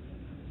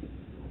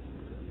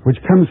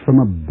 which comes from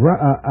a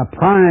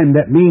prime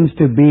that means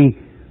to be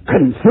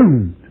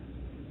consumed.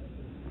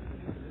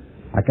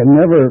 I can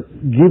never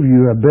give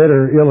you a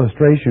better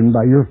illustration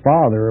by your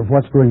Father of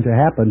what's going to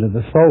happen to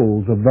the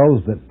souls of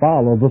those that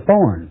follow the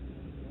thorn.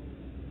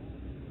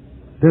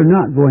 They're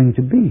not going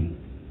to be.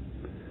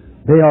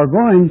 They are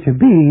going to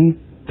be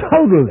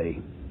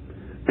totally,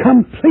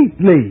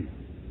 completely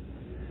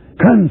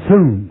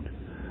consumed.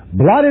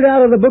 Blotted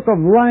out of the book of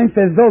life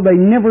as though they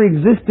never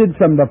existed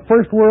from the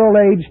first world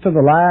age to the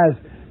last.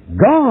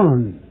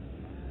 Gone.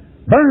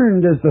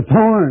 Burned as the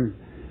thorn.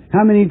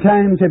 How many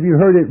times have you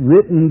heard it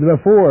written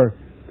before?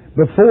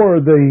 Before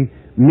the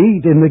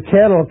meat in the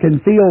kettle can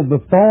feel the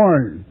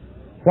thorn.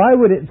 Why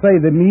would it say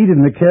the meat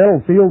in the kettle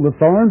feel the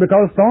thorn?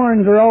 Because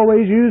thorns are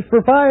always used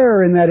for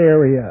fire in that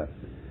area.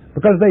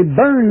 Because they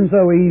burn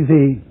so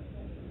easy.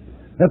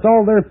 That's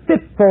all they're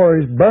fit for,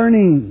 is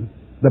burning.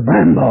 The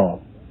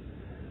bramble.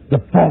 The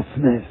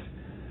falseness.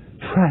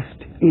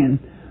 Trust in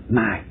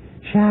my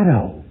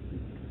shadow.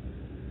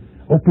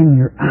 Open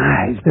your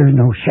eyes. There's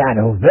no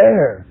shadow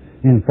there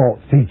in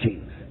false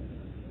teachings.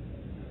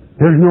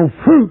 There's no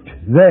fruit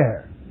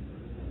there.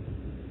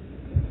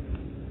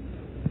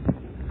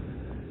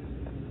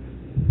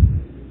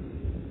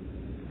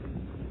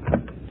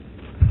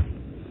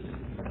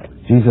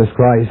 Jesus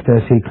Christ,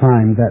 as He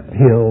climbed that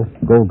hill,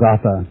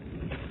 Golgotha,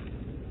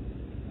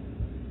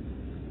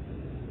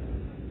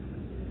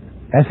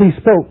 as He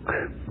spoke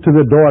to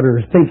the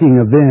daughters, thinking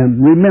of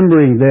them,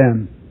 remembering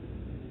them,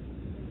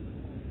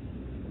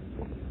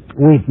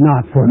 weep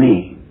not for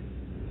me.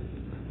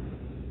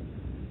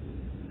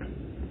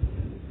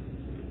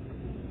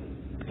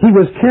 He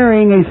was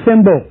carrying a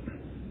symbol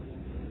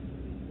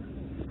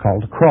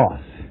called a cross.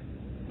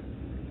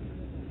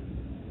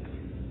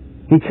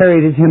 He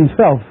carried it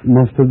himself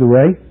most of the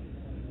way,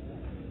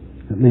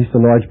 at least a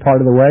large part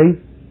of the way.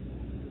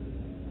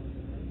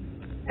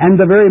 And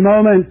the very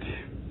moment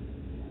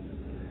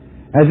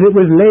as it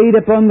was laid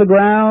upon the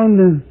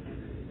ground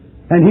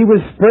and He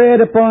was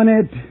spread upon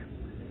it,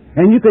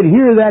 and you could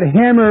hear that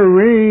hammer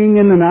ring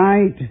in the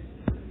night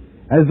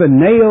as the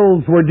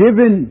nails were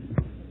driven,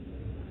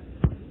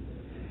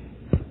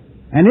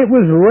 and it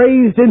was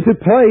raised into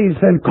place,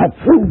 and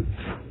kapoof!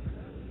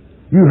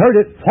 You heard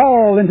it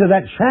fall into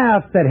that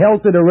shaft that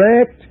held it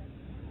erect.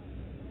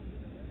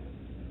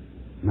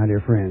 My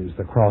dear friends,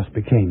 the cross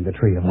became the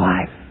tree of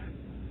life.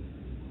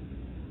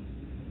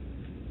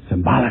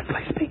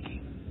 Symbolically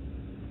speaking.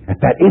 At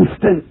that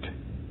instant.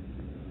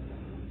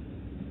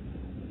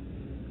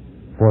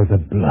 For the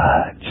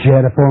blood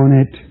shed upon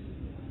it.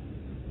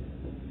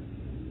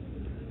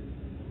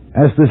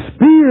 As the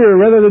spear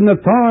rather than the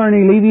thorn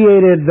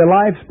alleviated the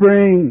life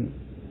spring.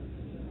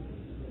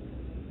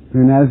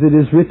 And as it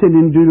is written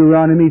in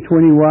Deuteronomy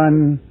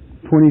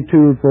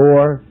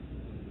 21:22-4,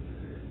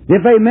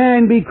 if a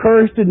man be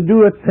cursed and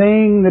do a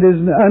thing that is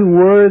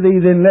unworthy,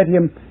 then let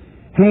him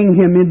hang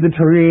him in the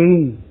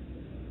tree.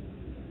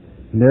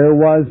 There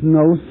was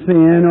no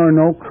sin or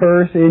no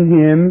curse in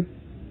him.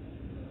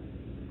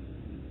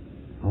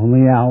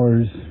 Only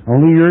ours,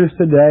 only yours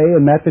today,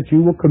 and that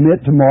you will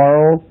commit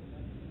tomorrow.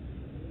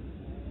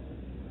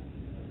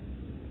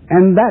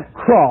 And that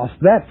cross,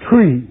 that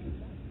tree,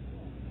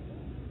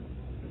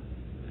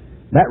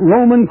 that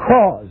Roman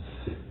cross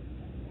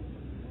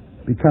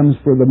becomes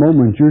for the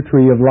moment your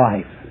tree of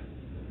life.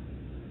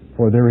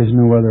 For there is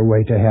no other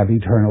way to have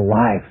eternal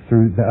life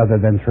other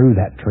than through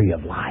that tree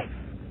of life.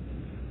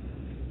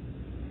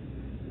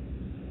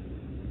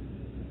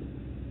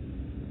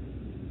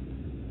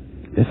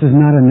 This is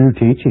not a new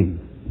teaching.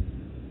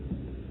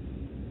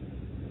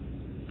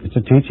 It's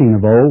a teaching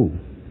of old.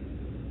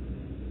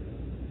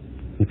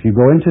 If you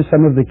go into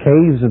some of the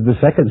caves of the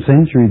 2nd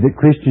century that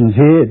Christians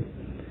hid,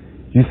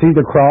 you see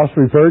the cross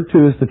referred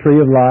to as the tree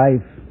of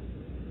life.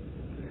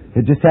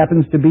 It just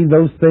happens to be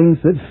those things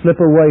that slip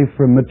away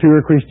from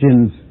mature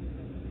Christians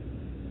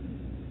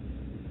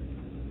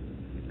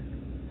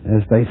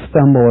as they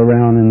stumble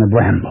around in the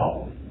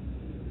bramble,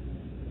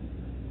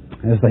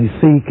 as they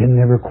seek and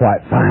never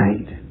quite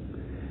find,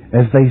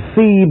 as they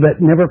see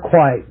but never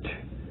quite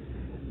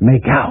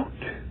make out.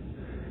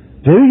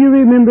 Do you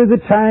remember the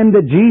time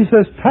that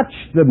Jesus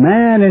touched the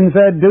man and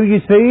said, "Do you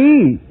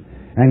see?"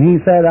 And he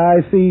said,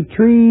 "I see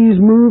trees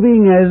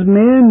moving as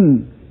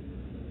men."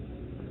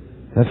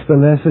 That's the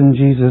lesson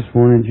Jesus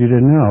wanted you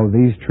to know.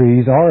 These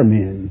trees are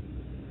men.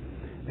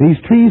 These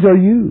trees are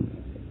you.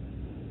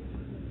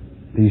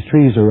 These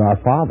trees are our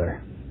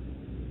Father.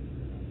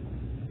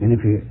 And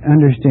if you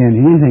understand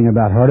anything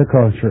about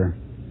horticulture,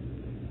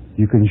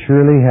 you can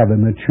surely have a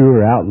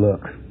mature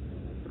outlook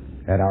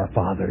at our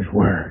Father's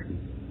Word.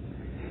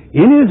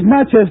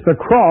 Inasmuch as the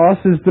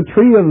cross is the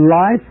tree of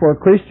life for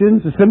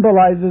Christians, it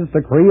symbolizes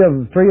the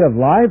tree of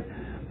life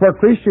for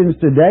Christians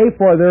today,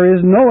 for there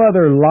is no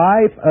other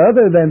life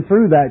other than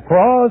through that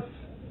cross.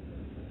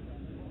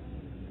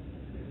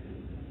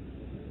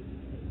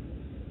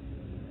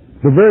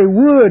 The very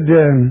wood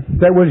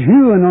that was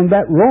hewn on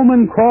that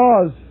Roman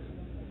cross.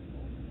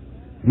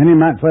 Many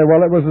might say,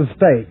 well, it was a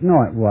stake.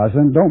 No, it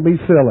wasn't. Don't be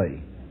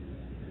silly.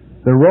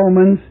 The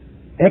Romans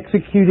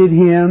executed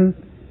him.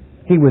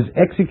 He was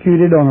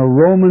executed on a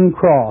Roman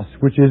cross,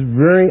 which is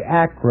very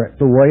accurate,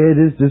 the way it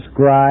is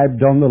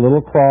described on the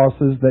little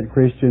crosses that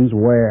Christians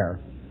wear.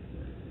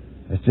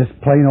 It's just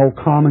plain old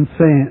common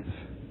sense.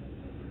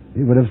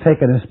 It would have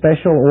taken a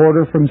special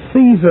order from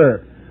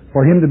Caesar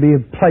for him to be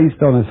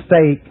placed on a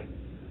stake,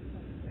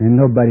 and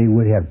nobody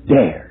would have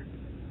dared,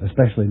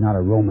 especially not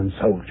a Roman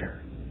soldier.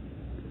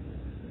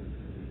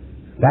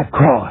 That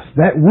cross,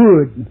 that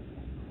wood,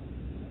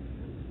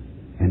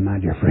 and my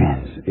dear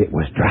friends, it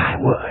was dry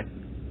wood.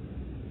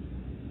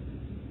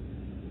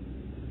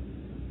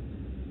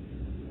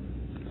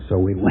 So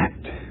we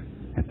went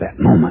at that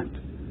moment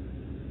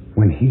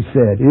when he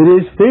said, "It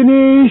is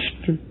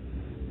finished,"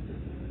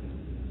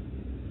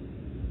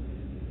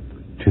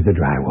 to the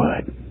dry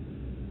wood.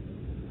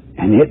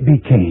 And it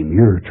became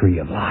your tree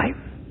of life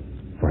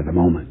for the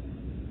moment.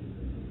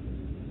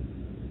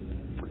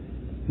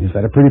 Is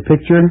that a pretty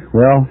picture?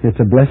 Well, it's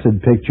a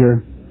blessed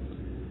picture.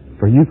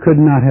 For you could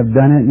not have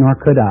done it, nor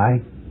could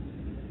I.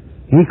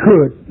 He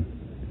could.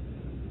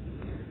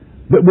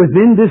 But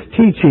within this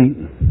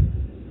teaching,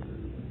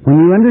 when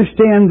you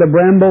understand the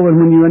bramble and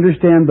when you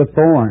understand the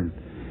thorn,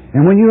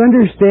 and when you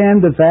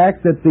understand the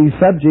fact that the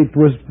subject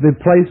was the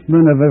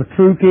placement of a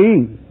true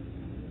king,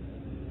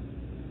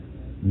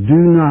 do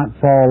not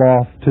fall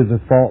off to the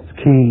false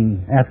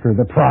king after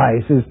the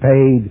price is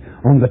paid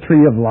on the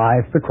tree of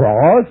life, the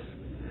cross.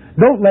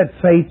 Don't let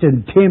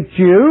Satan tempt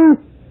you.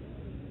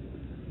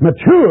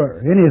 Mature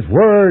in his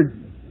word.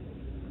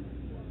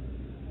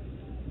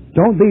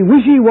 Don't be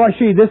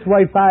wishy-washy this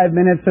way 5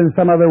 minutes and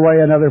some other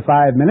way another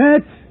 5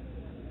 minutes.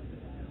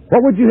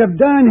 What would you have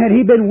done had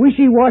he been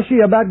wishy-washy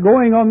about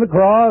going on the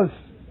cross,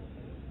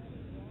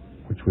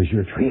 which was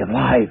your tree of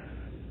life?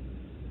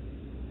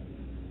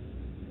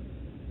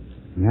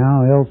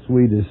 Now else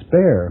we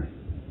despair.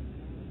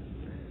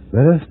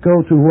 Let us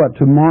go to what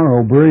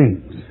tomorrow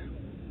brings.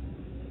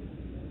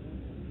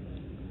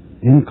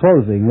 In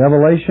closing,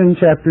 Revelation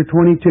chapter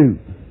 22.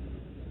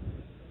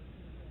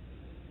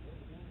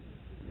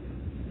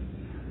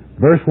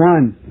 Verse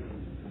 1.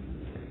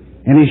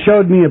 And he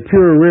showed me a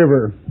pure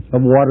river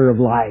of water of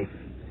life.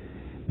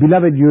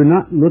 Beloved, you're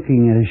not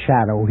looking at a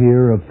shadow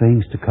here of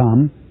things to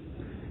come.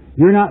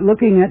 You're not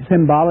looking at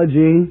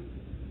symbology.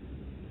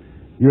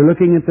 You're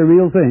looking at the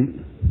real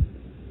thing.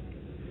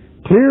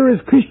 Clear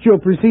as crystal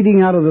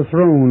proceeding out of the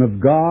throne of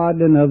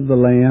God and of the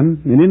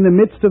Lamb, and in the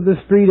midst of the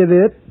street of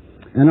it,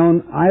 and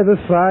on either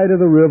side of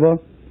the river,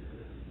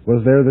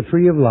 was there the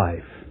tree of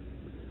life,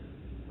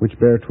 which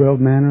bare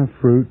 12 manner of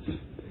fruits.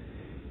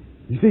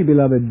 You see,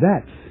 beloved,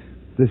 that's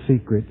the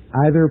secret.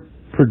 Either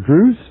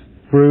produce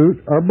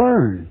fruit or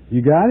burn.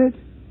 You got it?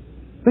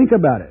 Think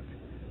about it.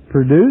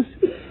 Produce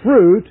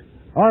fruit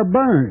or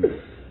burn.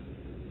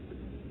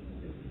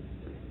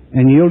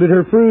 And yielded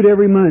her fruit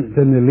every month,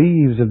 and the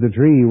leaves of the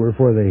tree were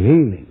for the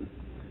healing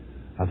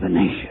of the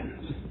nations.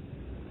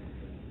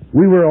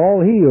 We were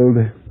all healed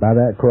by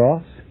that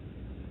cross.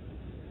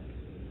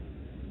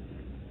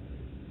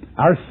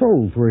 Our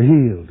souls were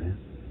healed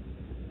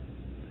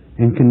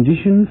and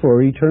conditioned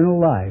for eternal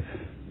life.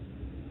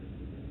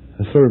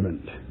 A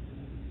servant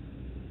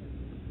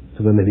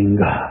to the living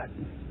God.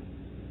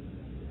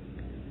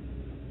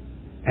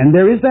 And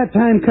there is that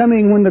time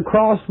coming when the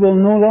cross will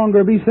no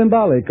longer be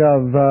symbolic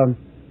of,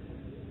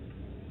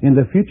 in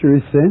the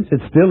futurist sense.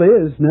 It still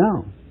is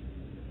now.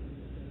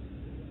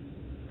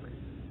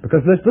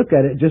 Because let's look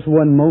at it just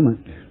one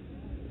moment.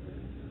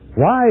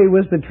 Why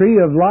was the tree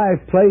of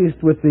life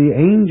placed with the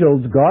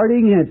angels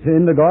guarding it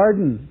in the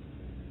garden?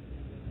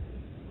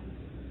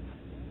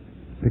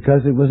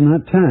 Because it was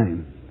not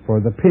time for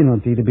the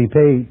penalty to be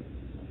paid.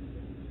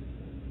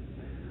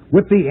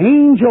 With the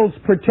angels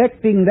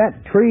protecting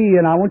that tree,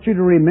 and I want you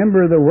to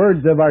remember the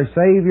words of our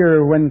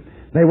Savior when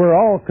they were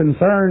all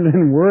concerned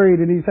and worried,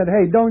 and He said,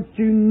 hey, don't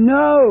you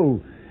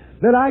know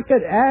that I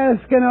could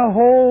ask and a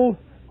whole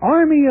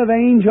army of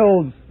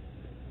angels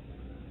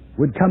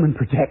would come and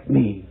protect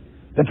me,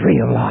 the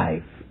tree of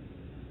life?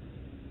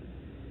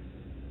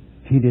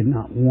 He did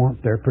not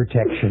want their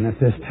protection at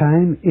this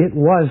time. It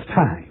was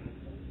time.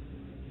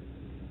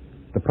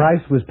 The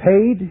price was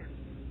paid.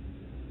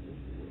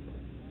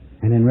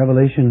 And in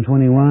Revelation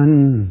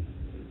 21,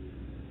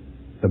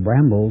 the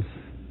brambles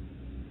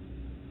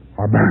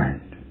are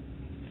burned.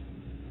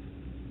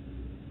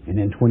 And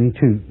in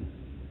 22,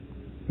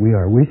 we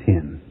are with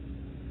Him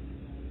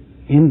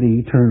in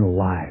the eternal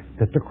life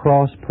that the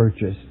cross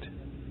purchased,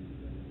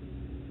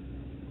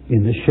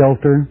 in the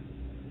shelter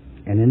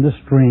and in the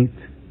strength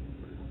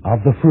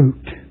of the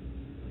fruit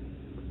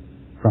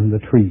from the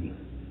tree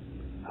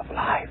of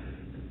life.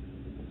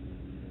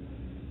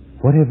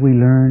 What have we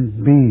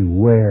learned?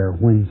 Beware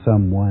when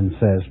someone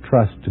says,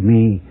 trust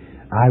me,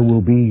 I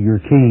will be your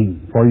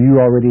king, for you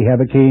already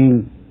have a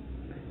king.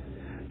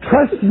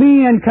 Trust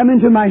me and come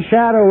into my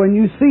shadow, and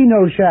you see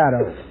no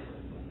shadow.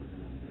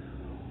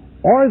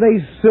 Are they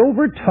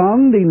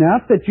silver-tongued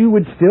enough that you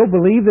would still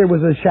believe there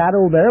was a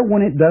shadow there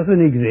when it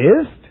doesn't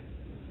exist?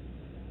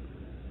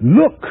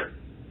 Look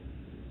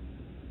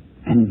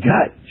and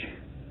judge.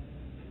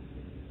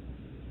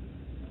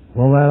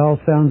 Well, that all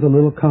sounds a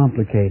little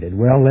complicated.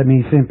 Well, let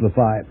me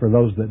simplify it for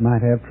those that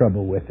might have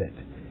trouble with it.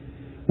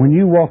 When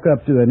you walk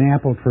up to an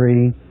apple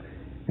tree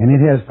and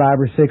it has 5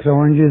 or 6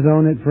 oranges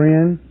on it,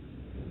 friend,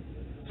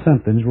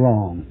 something's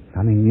wrong.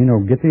 I mean,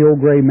 get the old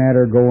gray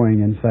matter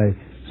going and say,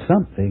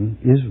 something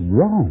is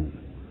wrong.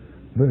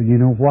 But you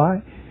know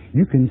why?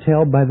 You can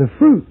tell by the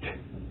fruit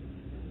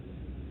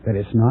that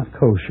it's not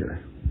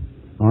kosher.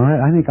 All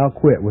right, I think I'll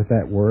quit with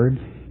that word.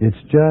 It's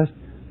just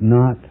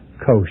not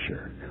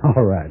kosher.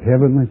 All right,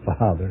 Heavenly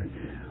Father,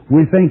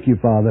 we thank you,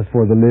 Father,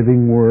 for the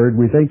living Word.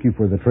 We thank you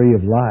for the tree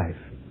of life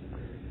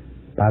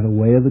by the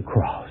way of the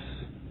cross.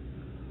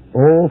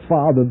 Oh,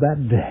 Father,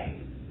 that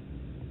day,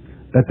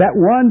 that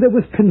one that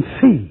was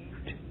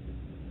conceived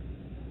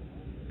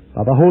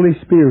by the Holy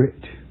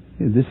Spirit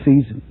in this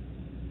season,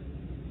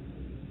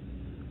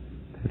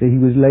 that He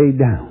was laid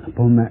down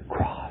upon that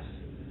cross,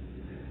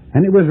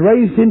 and it was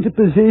raised into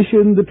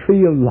position the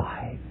tree of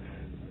life,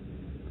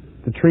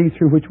 the tree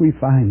through which we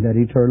find that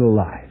eternal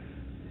life.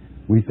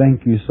 We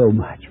thank you so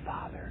much,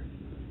 Father.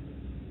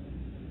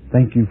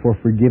 Thank you for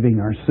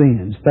forgiving our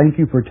sins. Thank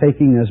you for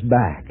taking us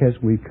back, as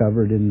we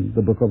covered in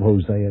the book of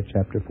Hosea,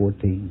 chapter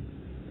 14.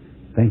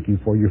 Thank you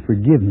for your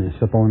forgiveness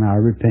upon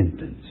our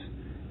repentance.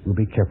 We'll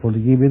be careful to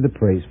give you the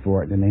praise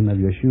for it in the name of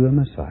Yeshua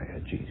Messiah,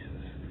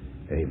 Jesus.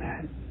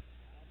 Amen.